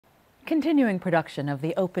continuing production of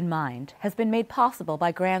The Open Mind has been made possible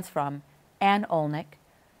by grants from Ann Olnick,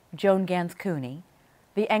 Joan Gans Cooney,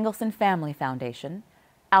 the Engelson Family Foundation,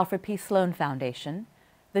 Alfred P. Sloan Foundation,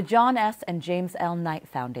 the John S. and James L. Knight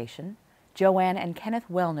Foundation, Joanne and Kenneth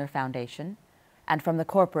Wellner Foundation, and from the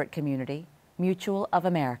corporate community, Mutual of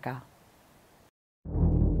America.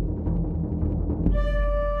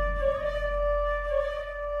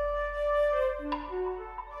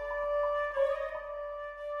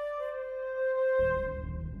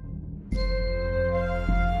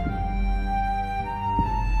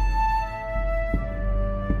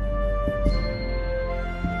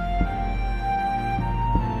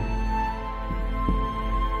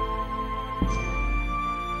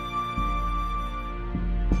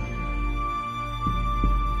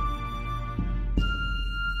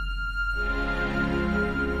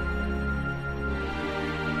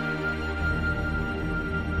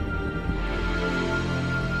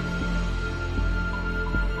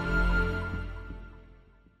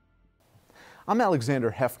 I'm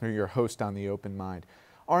Alexander Heffner, your host on The Open Mind.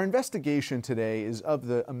 Our investigation today is of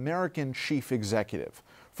the American chief executive,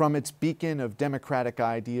 from its beacon of democratic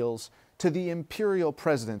ideals to the imperial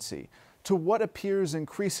presidency, to what appears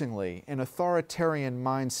increasingly an authoritarian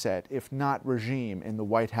mindset, if not regime, in the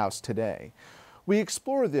White House today. We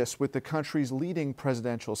explore this with the country's leading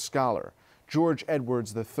presidential scholar, George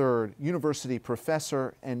Edwards III, university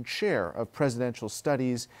professor and chair of presidential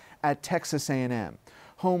studies at Texas A&M,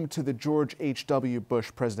 home to the George H.W.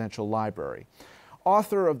 Bush Presidential Library.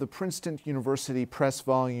 Author of the Princeton University Press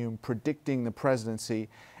volume Predicting the Presidency,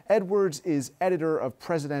 Edwards is editor of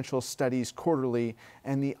Presidential Studies Quarterly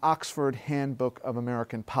and the Oxford Handbook of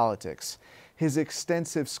American Politics. His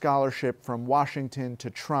extensive scholarship from Washington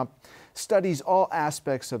to Trump studies all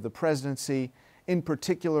aspects of the presidency, in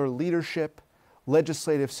particular leadership,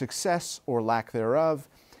 legislative success or lack thereof,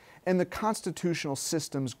 and the constitutional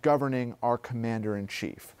systems governing our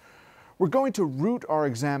commander-in-chief. We're going to root our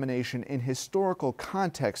examination in historical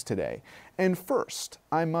context today. And first,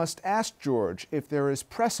 I must ask George if there is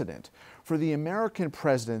precedent for the American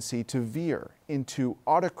presidency to veer into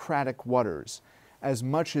autocratic waters as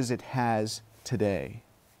much as it has today.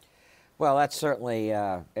 Well, that's certainly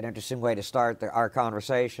an interesting way to start our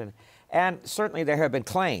conversation. And certainly there have been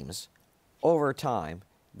claims over time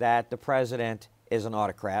that the president is an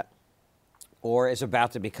autocrat or is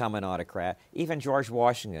about to become an autocrat. Even George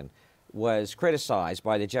Washington was criticized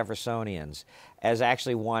by the Jeffersonians as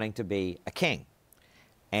actually wanting to be a king.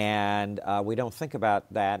 And we don't think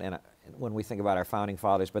about that when we think about our founding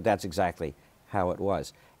fathers, but that's exactly how it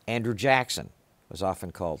was. Andrew Jackson was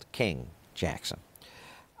often called King Jackson.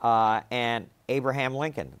 And Abraham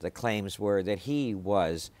Lincoln, the claims were that he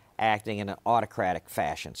was acting in an autocratic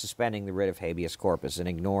fashion, suspending the writ of habeas corpus and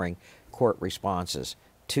ignoring court responses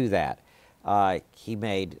to that. He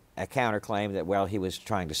made a counterclaim that, well, he was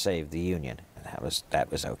trying to save the Union, and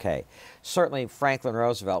that was okay. Certainly Franklin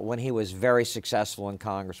Roosevelt, when he was very successful in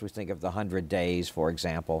Congress, we think of the 100 Days, for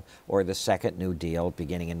example, or the Second New Deal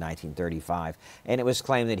beginning in 1935, and it was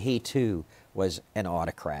claimed that he too was an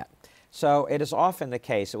autocrat. So it is often the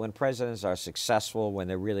case that when presidents are successful, when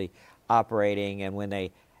they're really operating, and when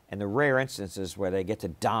they, in the rare instances where they get to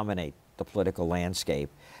dominate the political landscape,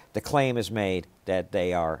 the claim is made that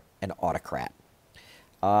they are an autocrat.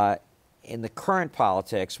 In the current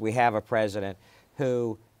politics, we have a president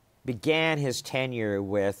who began his tenure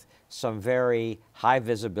with some very high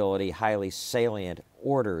visibility, highly salient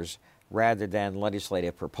orders rather than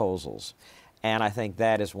legislative proposals. And I think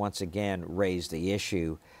that has once again raised the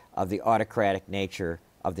issue of the autocratic nature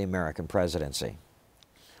of the American presidency.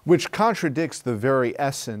 Which contradicts the very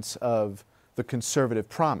essence of the conservative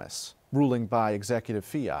promise, ruling by executive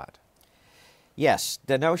fiat. Yes,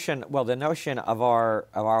 the notion of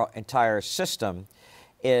our entire system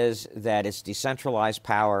is that it's decentralized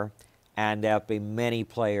power, and there'll be many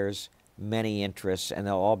players, many interests, and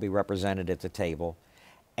they'll all be represented at the table,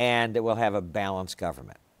 and it will have a balanced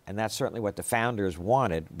government. And that's certainly what the founders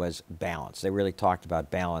wanted, was balance. They really talked about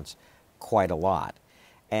balance quite a lot.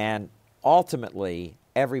 And ultimately,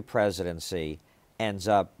 every presidency ends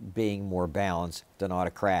up being more balanced than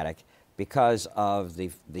autocratic because of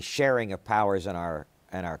the sharing of powers in our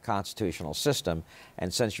constitutional system.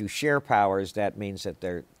 And since you share powers, that means that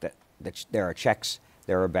there are checks,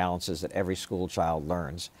 there are balances that every school child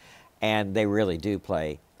learns. And they really do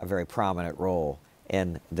play a very prominent role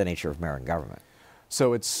in the nature of American government.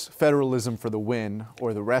 So it's federalism for the win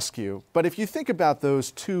or the rescue. But if you think about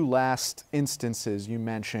those two last instances you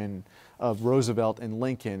mentioned of Roosevelt and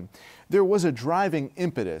Lincoln, there was a driving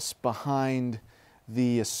impetus behind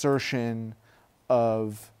the assertion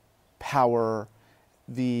of power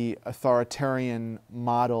the authoritarian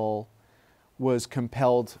model was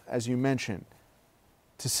compelled, as you mentioned,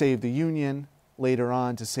 to save the Union, later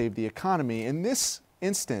on to save the economy. In this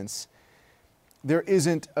instance, there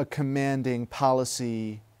isn't a commanding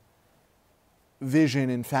policy vision.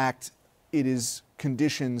 In fact, it is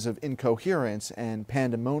conditions of incoherence and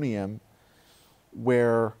pandemonium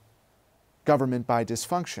where government by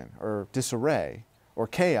dysfunction or disarray or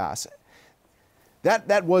chaos.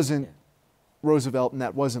 That wasn't Roosevelt and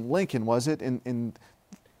that wasn't Lincoln, was it? In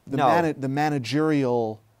the, no. The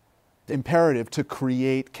managerial imperative to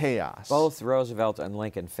create chaos. Both Roosevelt and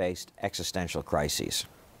Lincoln faced existential crises.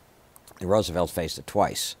 Roosevelt faced it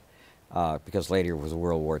twice because later was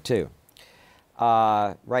World War II.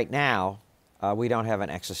 Right now, we don't have an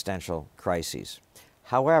existential crisis.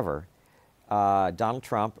 However, Donald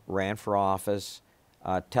Trump ran for office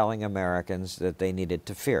telling Americans that they needed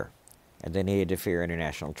to fear. And they needed to fear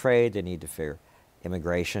international trade, they needed to fear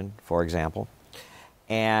immigration, for example.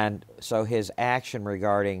 And so his action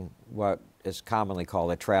regarding what is commonly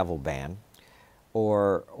called a travel ban,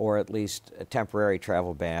 or at least a temporary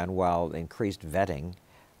travel ban while increased vetting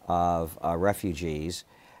of refugees,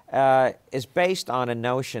 is based on a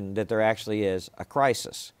notion that there actually is a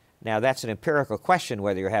crisis. Now, that's an empirical question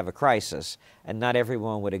whether you have a crisis, and not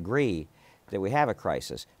everyone would agree that we have a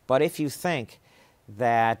crisis. But if you think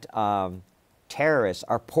that terrorists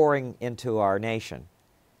are pouring into our nation,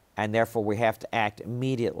 and therefore we have to act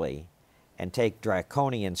immediately and take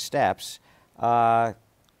draconian steps,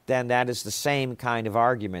 then that is the same kind of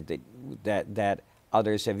argument that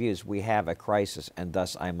others have used. We have a crisis, and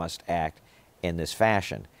thus I must act in this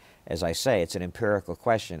fashion. As I say, it's an empirical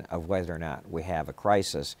question of whether or not we have a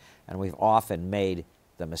crisis, and we've often made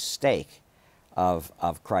the mistake of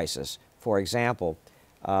crisis. For example,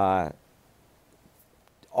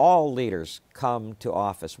 all leaders come to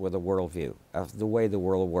office with a worldview of the way the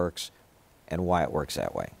world works and why it works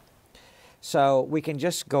that way. So we can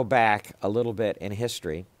just go back a little bit in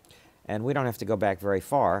history, and we don't have to go back very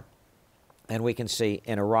far, and we can see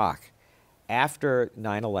in Iraq, after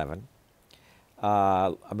 9/11,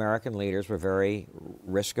 American leaders were very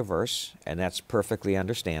risk-averse, and that's perfectly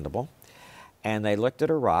understandable. And they looked at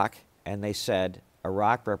Iraq, and they said,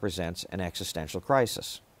 Iraq represents an existential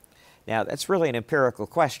crisis. Now, that's really an empirical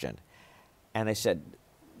question. And they said,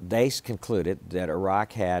 they concluded that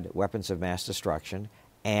Iraq had weapons of mass destruction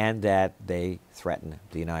and that they threatened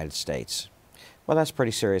the United States. Well, that's a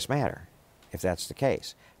pretty serious matter, if that's the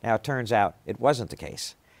case. Now, it turns out it wasn't the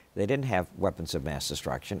case. They didn't have weapons of mass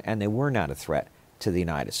destruction, and they were not a threat to the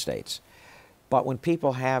United States. But when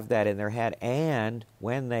people have that in their head, and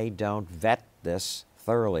when they don't vet this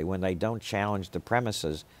thoroughly, when they don't challenge the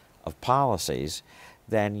premises of policies,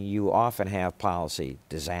 then you often have policy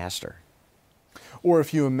disaster. Or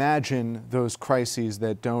if you imagine those crises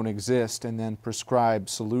that don't exist and then prescribe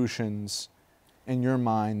solutions in your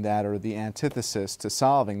mind that are the antithesis to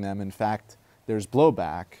solving them, in fact, there's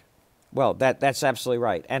blowback. Well, that's absolutely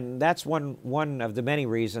right. And that's one of the many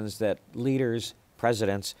reasons that leaders,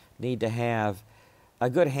 presidents, need to have a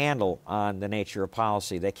good handle on the nature of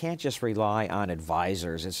policy. They can't just rely on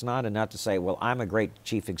advisors. It's not enough to say, well, I'm a great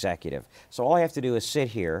chief executive, so all I have to do is sit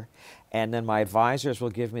here, and then my advisors will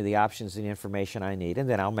give me the options and the information I need, and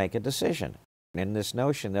then I'll make a decision. And this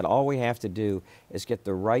notion that all we have to do is get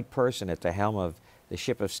the right person at the helm of the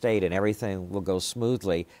ship of state and everything will go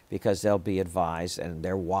smoothly because they'll be advised and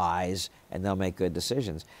they're wise and they'll make good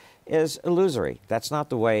decisions is illusory. That's not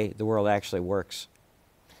the way the world actually works.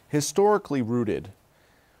 Historically rooted,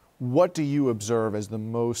 what do you observe as the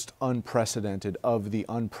most unprecedented of the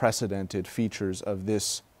unprecedented features of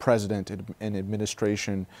this president and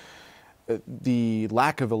administration? The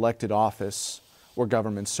lack of elected office or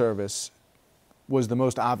government service was the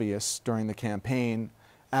most obvious during the campaign,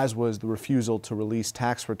 as was the refusal to release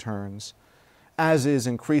tax returns, as is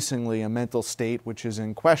increasingly a mental state which is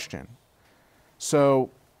in question. So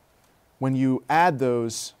when you add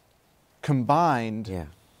those combined,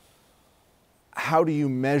 how do you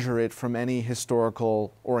measure it from any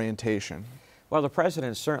historical orientation? Well, the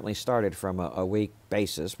president certainly started from a weak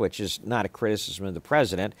basis, which is not a criticism of the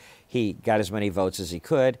president. He got as many votes as he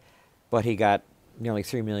could, but he got nearly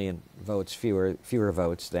 3 million votes, fewer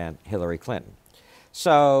votes than Hillary Clinton.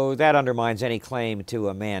 So that undermines any claim to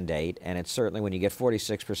a mandate, and it's certainly when you get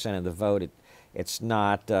 46% of the vote, it's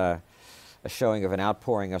not a showing of an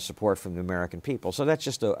outpouring of support from the American people. So that's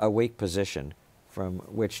just a weak position from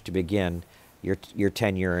which to begin your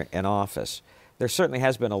tenure in office. There certainly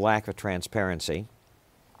has been a lack of transparency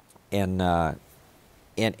in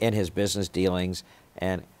his business dealings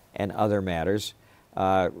and other matters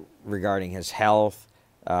regarding his health,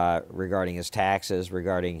 regarding his taxes,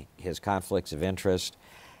 regarding his conflicts of interest,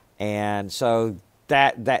 and so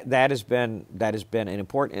that has been an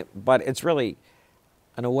important, but it's really,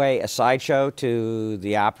 in a way, a sideshow to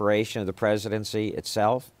the operation of the presidency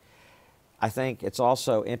itself. I think it's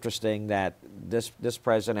also interesting that this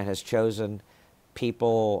president has chosen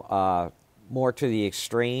people more to the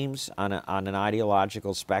extremes on an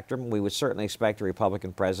ideological spectrum. We would certainly expect a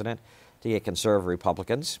Republican president to get conservative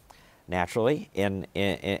Republicans, naturally,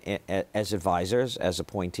 as advisors, as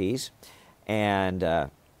appointees, and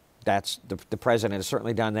the president has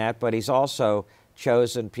certainly done that. But he's also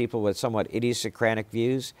chosen people with somewhat idiosyncratic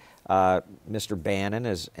views. Mr. Bannon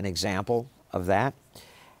is an example of that,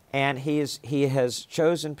 and he has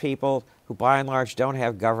chosen people who, by and large, don't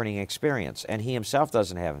have governing experience, and he himself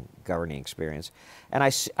doesn't have governing experience. And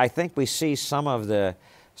I think we see some of the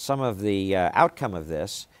outcome of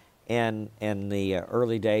this in the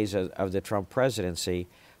early days of the Trump presidency,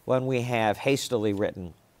 when we have hastily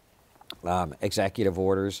written executive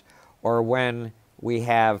orders, or when we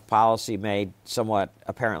have policy made somewhat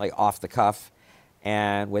apparently off the cuff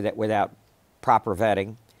and without proper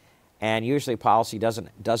vetting. And usually policy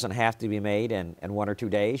doesn't have to be made in 1 or 2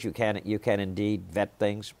 days. You can indeed vet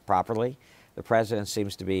things properly. The president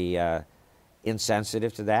seems to be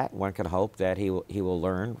insensitive to that. One can hope that he will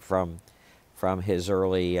learn from his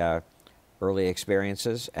early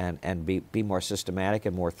experiences and be more systematic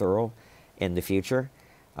and more thorough in the future.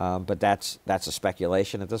 But that's a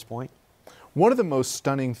speculation at this point. One of the most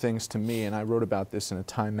stunning things to me, and I wrote about this in a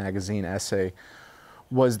Time magazine essay,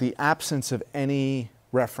 was the absence of any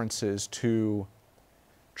references to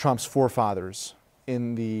Trump's forefathers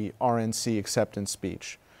in the RNC acceptance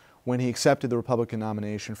speech. When he accepted the Republican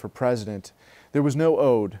nomination for president, there was no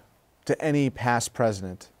ode to any past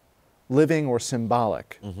president, living or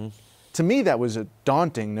symbolic. Mm-hmm. To me, that was a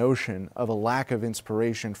daunting notion of a lack of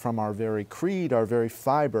inspiration from our very creed, our very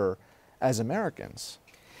fiber as Americans.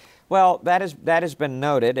 Well, that has been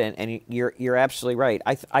noted, and you're absolutely right.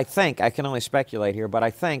 I think, I can only speculate here, but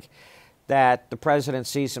I think that the president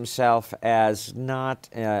sees himself as not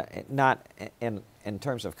in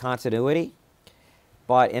terms of continuity,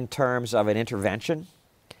 but in terms of an intervention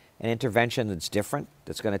that's different,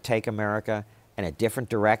 that's going to take America in a different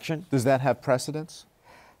direction. Does that have precedence?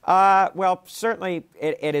 Well, certainly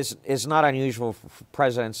it is not unusual for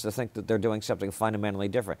presidents to think that they're doing something fundamentally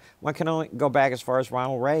different. One can only go back as far as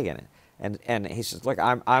Ronald Reagan, and he says, look,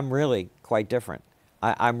 I'm really quite different.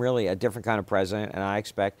 I'm really a different kind of president, and I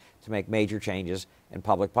expect to make major changes in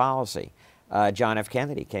public policy. John F.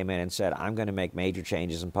 Kennedy came in and said, I'm going to make major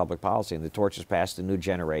changes in public policy, and the torch is passed to a new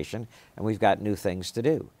generation, and we've got new things to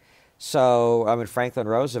do. So, Franklin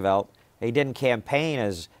Roosevelt, he didn't campaign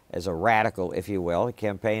as a radical, if you will. He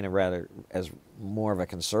campaigned rather as more of a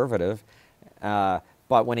conservative. But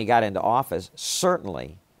when he got into office,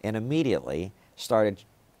 certainly and immediately started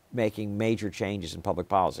making major changes in public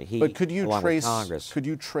policy. But could you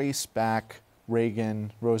trace back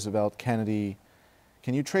Reagan, Roosevelt, Kennedy?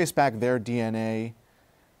 Can you trace back their DNA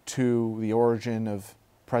to the origin of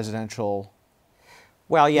presidential?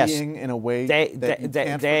 Well, yes. Being in a way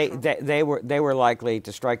they were likely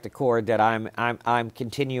to strike the chord that I'm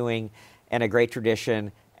continuing in a great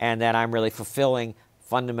tradition, and that I'm really fulfilling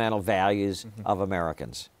fundamental values of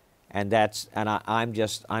Americans, and I'm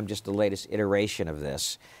just the latest iteration of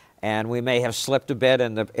this, and we may have slipped a bit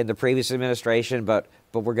in the previous administration, but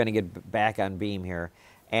we're going to get back on beam here,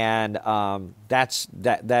 and that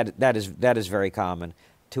is very common,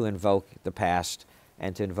 to invoke the past,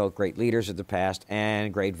 and to invoke great leaders of the past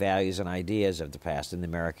and great values and ideas of the past in the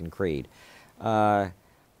American creed. I'm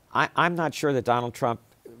not sure that Donald Trump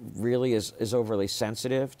really is overly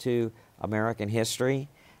sensitive to American history,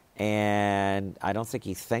 and I don't think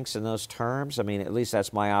he thinks in those terms. I mean, at least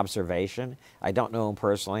that's my observation. I don't know him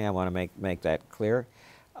personally. I want to make that clear.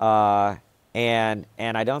 And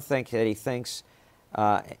I don't think that he thinks,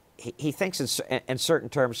 he thinks in certain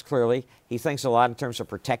terms clearly. He thinks a lot in terms of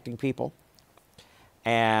protecting people,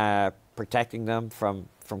 and protecting them from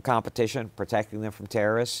competition, protecting them from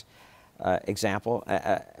terrorists,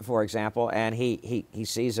 for example, and he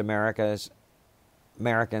sees Americans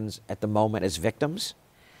at the moment as victims,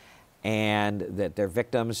 and that they're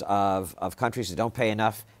victims of countries that don't pay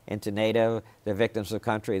enough into NATO. They're victims of a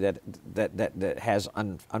country that has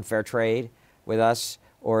unfair trade with us,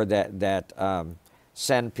 or that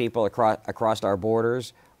send people across our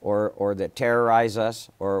borders, or that terrorize us,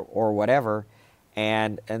 or whatever.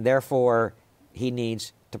 And therefore, he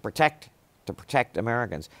needs to protect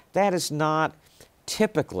Americans. That is not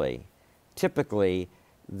typically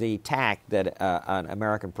the tack that an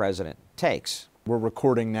American president takes. We're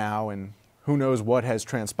recording now in who knows what has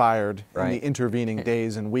transpired in the intervening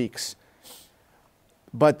days and weeks.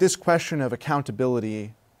 But this question of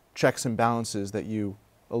accountability, checks and balances that you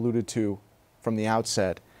alluded to from the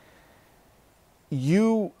outset,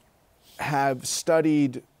 you have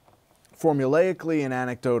studied formulaically and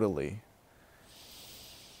anecdotally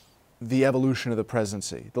the evolution of the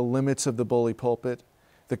presidency, the limits of the bully pulpit,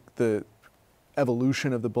 the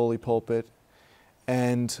evolution of the bully pulpit,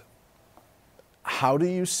 and how do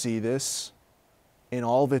you see this in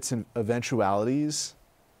all of its eventualities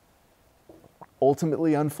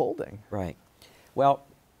ultimately unfolding? Right. Well,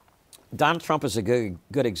 Donald Trump is a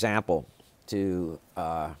good example to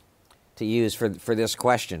use for this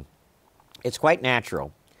question. It's quite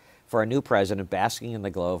natural for a new president basking in the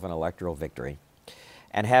glow of an electoral victory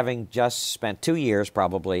and having just spent 2 years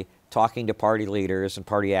probably talking to party leaders and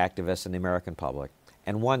party activists in the American public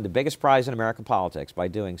and won the biggest prize in American politics by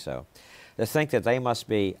doing so, to think that they must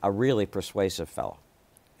be a really persuasive fellow.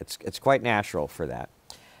 It's quite natural for that.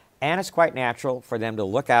 And it's quite natural for them to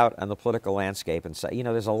look out on the political landscape and say, you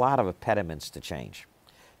know, there's a lot of impediments to change.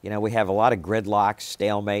 You know, we have a lot of gridlock,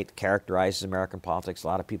 stalemate characterizes American politics. A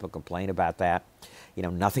lot of people complain about that. You know,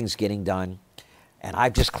 nothing's getting done. And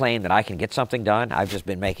I've just claimed that I can get something done. I've just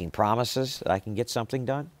been making promises that I can get something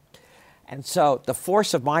done. And so the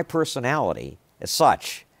force of my personality is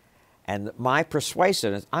such, and my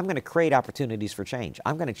persuasiveness, I'm going to create opportunities for change.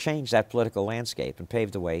 I'm going to change that political landscape and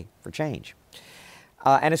pave the way for change.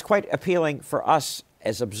 And it's quite appealing for us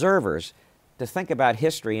as observers to think about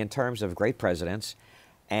history in terms of great presidents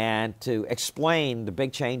and to explain the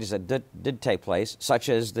big changes that did take place, such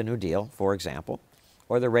as the New Deal, for example,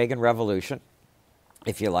 or the Reagan Revolution,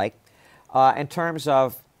 if you like, in terms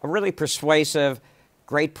of a really persuasive,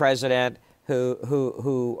 great president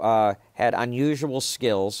who had unusual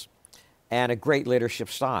skills and a great leadership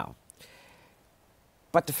style.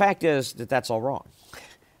 But the fact is that that's all wrong.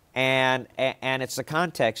 And it's the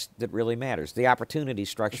context that really matters, the opportunity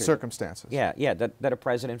structure. The circumstances. Yeah, that a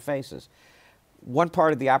president faces. One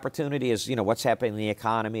part of the opportunity is, you know, what's happening in the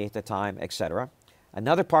economy at the time, et cetera.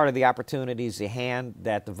 Another part of the opportunity is the hand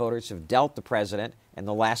that the voters have dealt the president in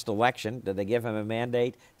the last election. Did they give him a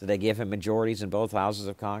mandate? Did they give him majorities in both houses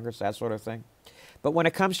of Congress? That sort of thing. But when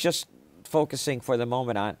it comes just focusing for the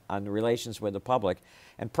moment on the relations with the public,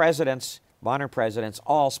 and presidents, modern presidents,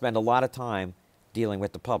 all spend a lot of time dealing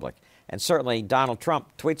with the public. And certainly Donald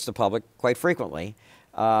Trump tweets the public quite frequently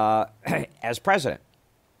as president.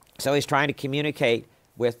 So he's trying to communicate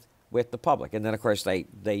with the public. And then, of course, they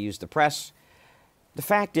use the press. The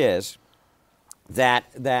fact is that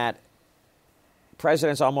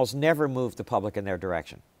presidents almost never move the public in their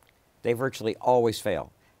direction. They virtually always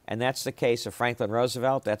fail. And that's the case of Franklin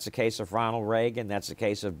Roosevelt. That's the case of Ronald Reagan. That's the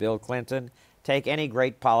case of Bill Clinton. Take any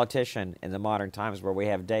great politician in the modern times where we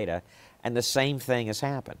have data, and the same thing has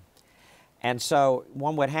happened. And so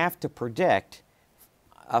one would have to predict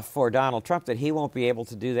for Donald Trump that he won't be able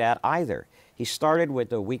to do that either. He started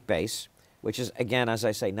with a weak base, which is, again, as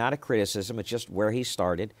I say, not a criticism. It's just where he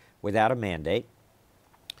started without a mandate.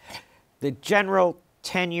 The general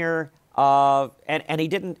tenure of, and he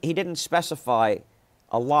didn't specify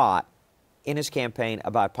a lot in his campaign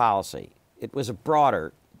about policy. It was a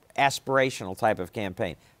broader, aspirational type of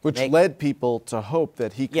campaign. Which led people to hope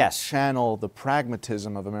that he could channel the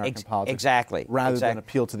pragmatism of American politics rather than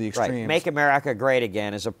appeal to the extremes. Right. Make America Great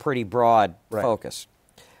Again is a pretty broad focus.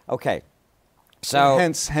 Okay. So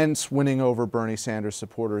hence winning over Bernie Sanders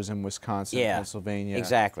supporters in Wisconsin, Pennsylvania.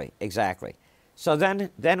 Exactly. So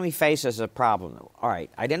then we face as a problem. All right,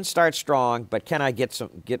 I didn't start strong, but can I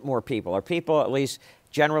get more people? Are people at least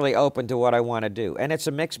generally open to what I want to do? And it's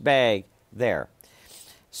a mixed bag there.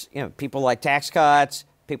 You know, people like tax cuts,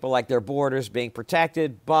 people like their borders being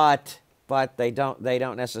protected, but they don't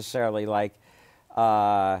necessarily like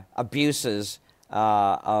abuses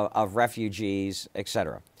of refugees,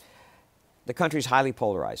 etc. The country's highly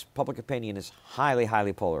polarized. Public opinion is highly,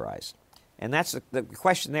 highly polarized. And that's the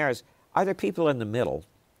question there is, are there people in the middle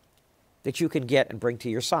that you can get and bring to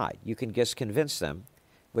your side? You can just convince them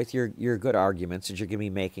with your good arguments that you're going to be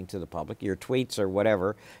making to the public, your tweets or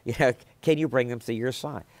whatever. You know, can you bring them to your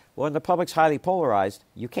side? Well, when the public's highly polarized,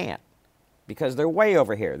 you can't, because they're way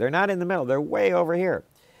over here. They're not in the middle. They're way over here.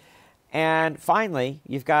 And finally,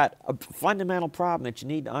 you've got a fundamental problem that you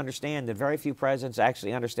need to understand that very few presidents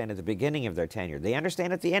actually understand at the beginning of their tenure. They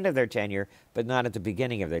understand at the end of their tenure, but not at the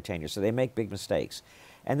beginning of their tenure, so they make big mistakes.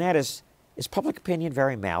 And that is public opinion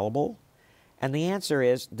very malleable? And the answer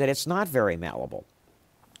is that it's not very malleable.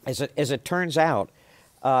 As it turns out,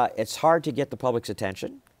 it's hard to get the public's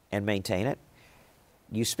attention and maintain it.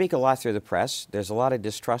 you speak a lot through the press. There's a lot of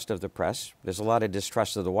distrust of the press. There's a lot of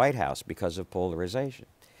distrust of the White House because of polarization.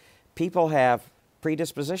 People have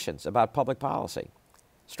predispositions about public policy,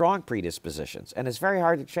 strong predispositions, and it's very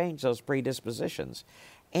hard to change those predispositions.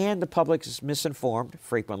 And the public is misinformed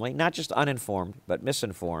frequently, not just uninformed, but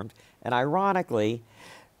misinformed. And ironically,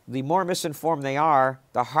 the more misinformed they are,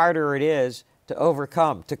 the harder it is to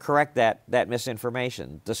overcome, to correct that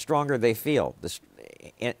misinformation, the stronger they feel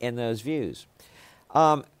in those views.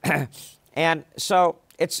 And so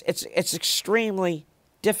it's extremely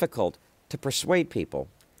difficult to persuade people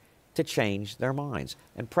to change their minds.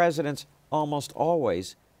 And presidents almost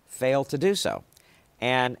always fail to do so.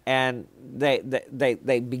 And they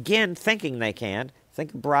begin thinking they can.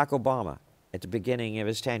 Think of Barack Obama at the beginning of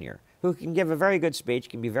his tenure, who can give a very good speech,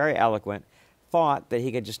 can be very eloquent, thought that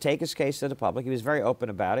he could just take his case to the public. He was very open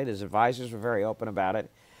about it. His advisors were very open about it.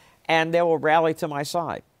 And they will rally to my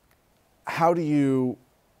side. How do you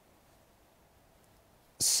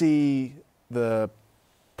see the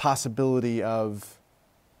possibility of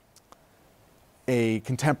a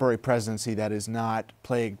contemporary presidency that is not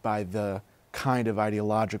plagued by the kind of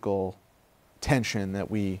ideological tension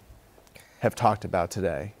that we have talked about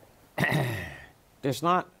today? There's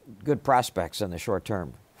not good prospects in the short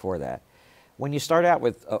term for that. When you start out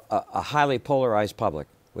with a highly polarized public,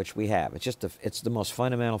 which we have, it's the most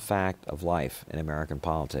fundamental fact of life in American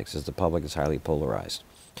politics, is the public is highly polarized.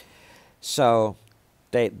 So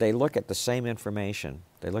they look at the same information,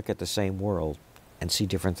 they look at the same world, and see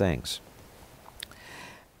different things.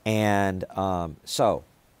 And so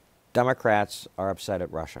Democrats are upset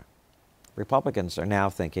at Russia. Republicans are now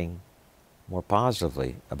thinking more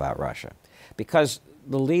positively about Russia because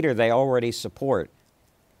the leader they already support,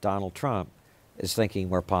 Donald Trump, is thinking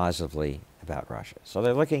more positively about Russia. So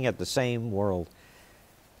they're looking at the same world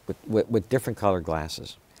with different colored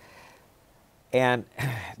glasses. And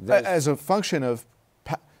as a function of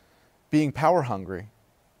being power hungry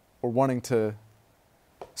or wanting to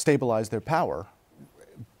stabilize their power.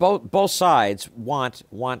 Both sides want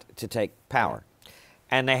to take power,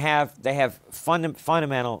 and they have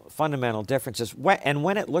fundamental differences. And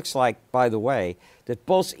when it looks like, by the way, that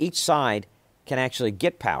each side can actually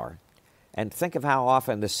get power, and think of how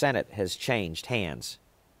often the Senate has changed hands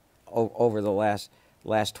over the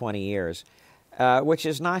last 20 years, which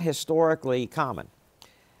is not historically common.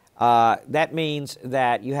 That means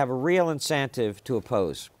that you have a real incentive to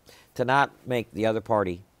oppose, to not make the other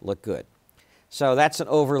party look good. So that's an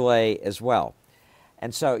overlay as well.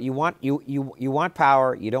 And so you want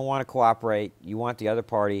power, you don't want to cooperate, you want the other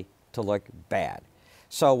party to look bad.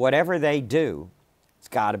 So whatever they do, it's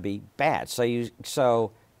got to be bad.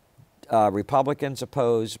 So Republicans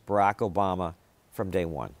oppose Barack Obama from day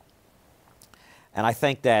one. And I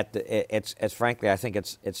think that it's frankly, I think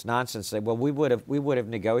it's nonsense. Well, we would have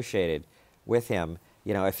negotiated with him,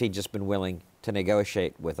 if he'd just been willing to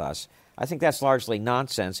negotiate with us. I think that's largely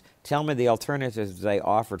nonsense. Tell me the alternatives they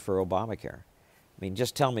offered for Obamacare. I mean,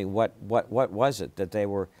 just tell me what was it that they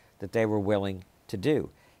were willing to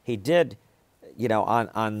do. He did,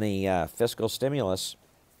 on the fiscal stimulus,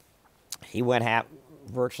 he went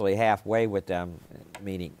virtually halfway with them,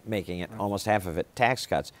 meaning making it almost half of it tax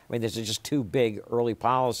cuts. I mean, there's just two big early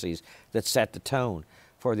policies that set the tone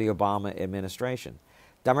for the Obama administration.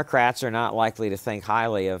 Democrats are not likely to think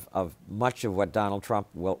highly of much of what Donald Trump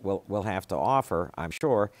will have to offer, I'm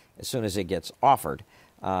sure, as soon as it gets offered,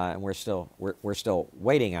 and we're still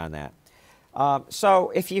waiting on that.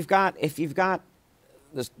 So if you've got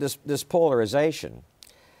this polarization,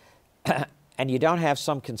 and you don't have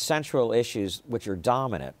some consensual issues which are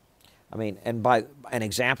dominant, I mean, and by an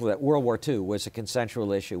example that World War II was a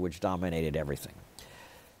consensual issue which dominated everything.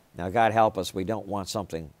 Now, God help us, we don't want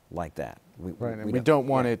something like that. We don't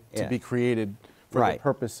want it to be created for the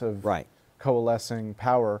purpose of coalescing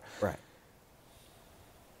power. Right.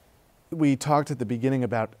 We talked at the beginning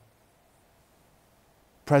about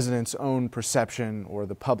president's own perception or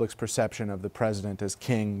the public's perception of the president as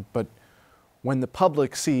king, but when the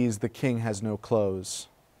public sees the king has no clothes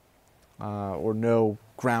or no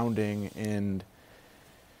grounding in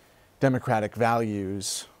democratic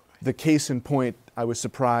values, the case in point I was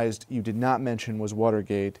surprised you did not mention was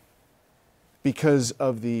Watergate because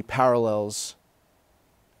of the parallels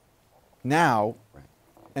now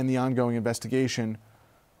and the ongoing investigation.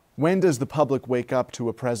 When does the public wake up to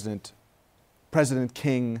a President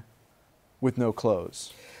King with no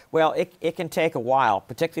clothes? Well, it can take a while,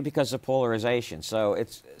 particularly because of polarization.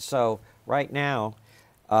 So right now,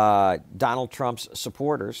 Donald Trump's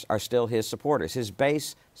supporters are still his supporters. His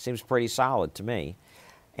base seems pretty solid to me.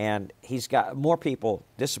 And he's got more people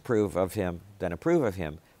disapprove of him than approve of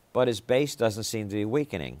him, but his base doesn't seem to be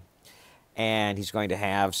weakening. And he's going to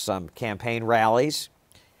have some campaign rallies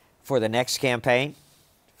for the next campaign,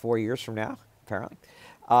 4 years from now, apparently.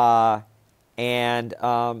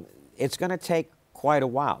 It's going to take quite a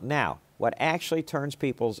while. Now, what actually turns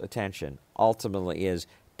people's attention ultimately is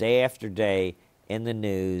day after day in the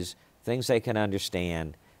news, things they can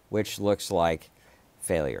understand, which looks like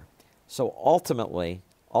failure. So ultimately,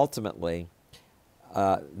 the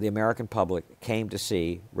American public came to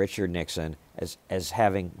see Richard Nixon as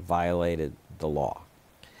having violated the law,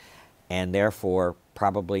 and therefore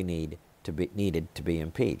probably needed to be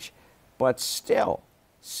impeached. But still,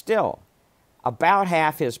 about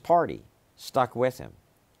half his party stuck with him,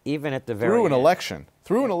 even at the very through an end. election.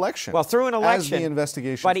 Through an election. Well, through an election. As the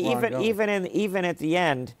investigation. But even at the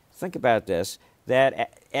end, think about this: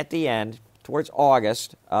 that at the end, towards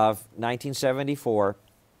August of 1974,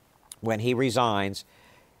 when he resigns,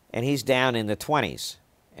 and he's down in the 20s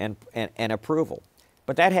and approval.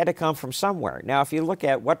 But that had to come from somewhere. Now, if you look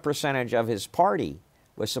at what percentage of his party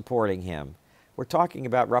was supporting him, we're talking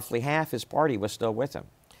about roughly half his party was still with him.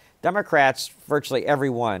 Democrats, virtually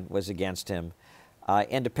everyone was against him.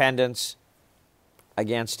 Independents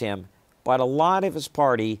against him. But a lot of his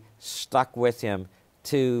party stuck with him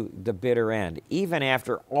to the bitter end, even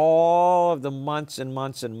after all of the months and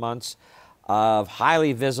months and months of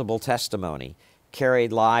highly visible testimony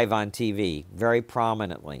carried live on TV very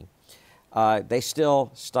prominently. They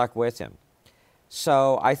still stuck with him.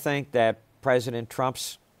 So I think that President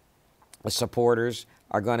Trump's supporters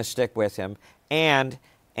are going to stick with him. And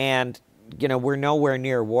you know, we're nowhere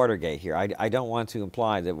near Watergate here. I don't want to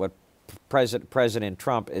imply that what President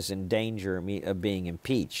Trump is in danger of being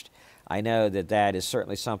impeached. I know that that is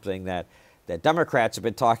certainly something that Democrats have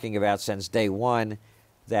been talking about since day one,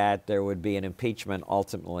 that there would be an impeachment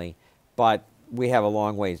ultimately. But we have a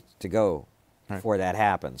long way to go before that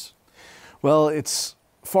happens. Well, it's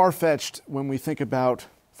far-fetched when we think about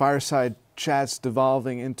fireside chats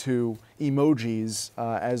devolving into emojis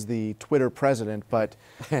as the Twitter president, but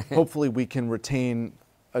hopefully we can retain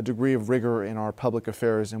a degree of rigor in our public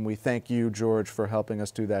affairs, and we thank you, George, for helping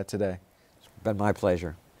us do that today. It's been my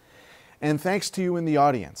pleasure. And thanks to you in the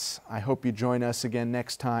audience. I hope you join us again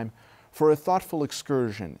next time for a thoughtful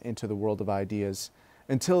excursion into the world of ideas.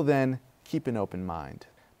 Until then, keep an open mind.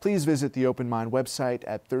 Please visit the Open Mind website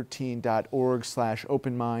at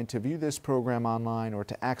 13.org/openmind to view this program online or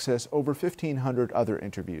to access over 1,500 other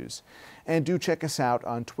interviews. And do check us out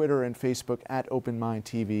on Twitter and Facebook at Open Mind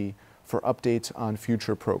TV for updates on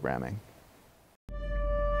future programming.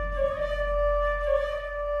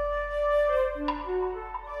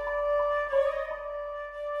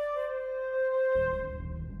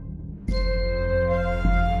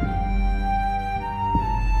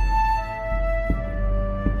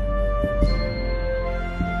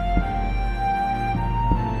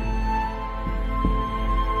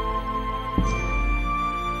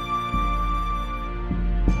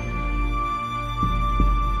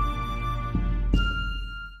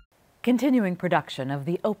 Continuing production of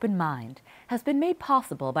The Open Mind has been made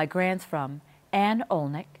possible by grants from Ann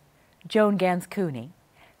Olnick, Joan Gans Cooney,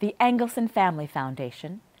 the Engelson Family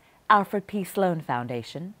Foundation, Alfred P. Sloan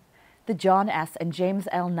Foundation, the John S. and James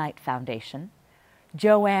L. Knight Foundation,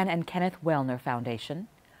 Joanne and Kenneth Wellner Foundation,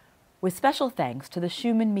 with special thanks to the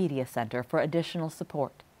Schumann Media Center for additional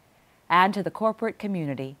support, and to the corporate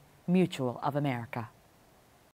community Mutual of America.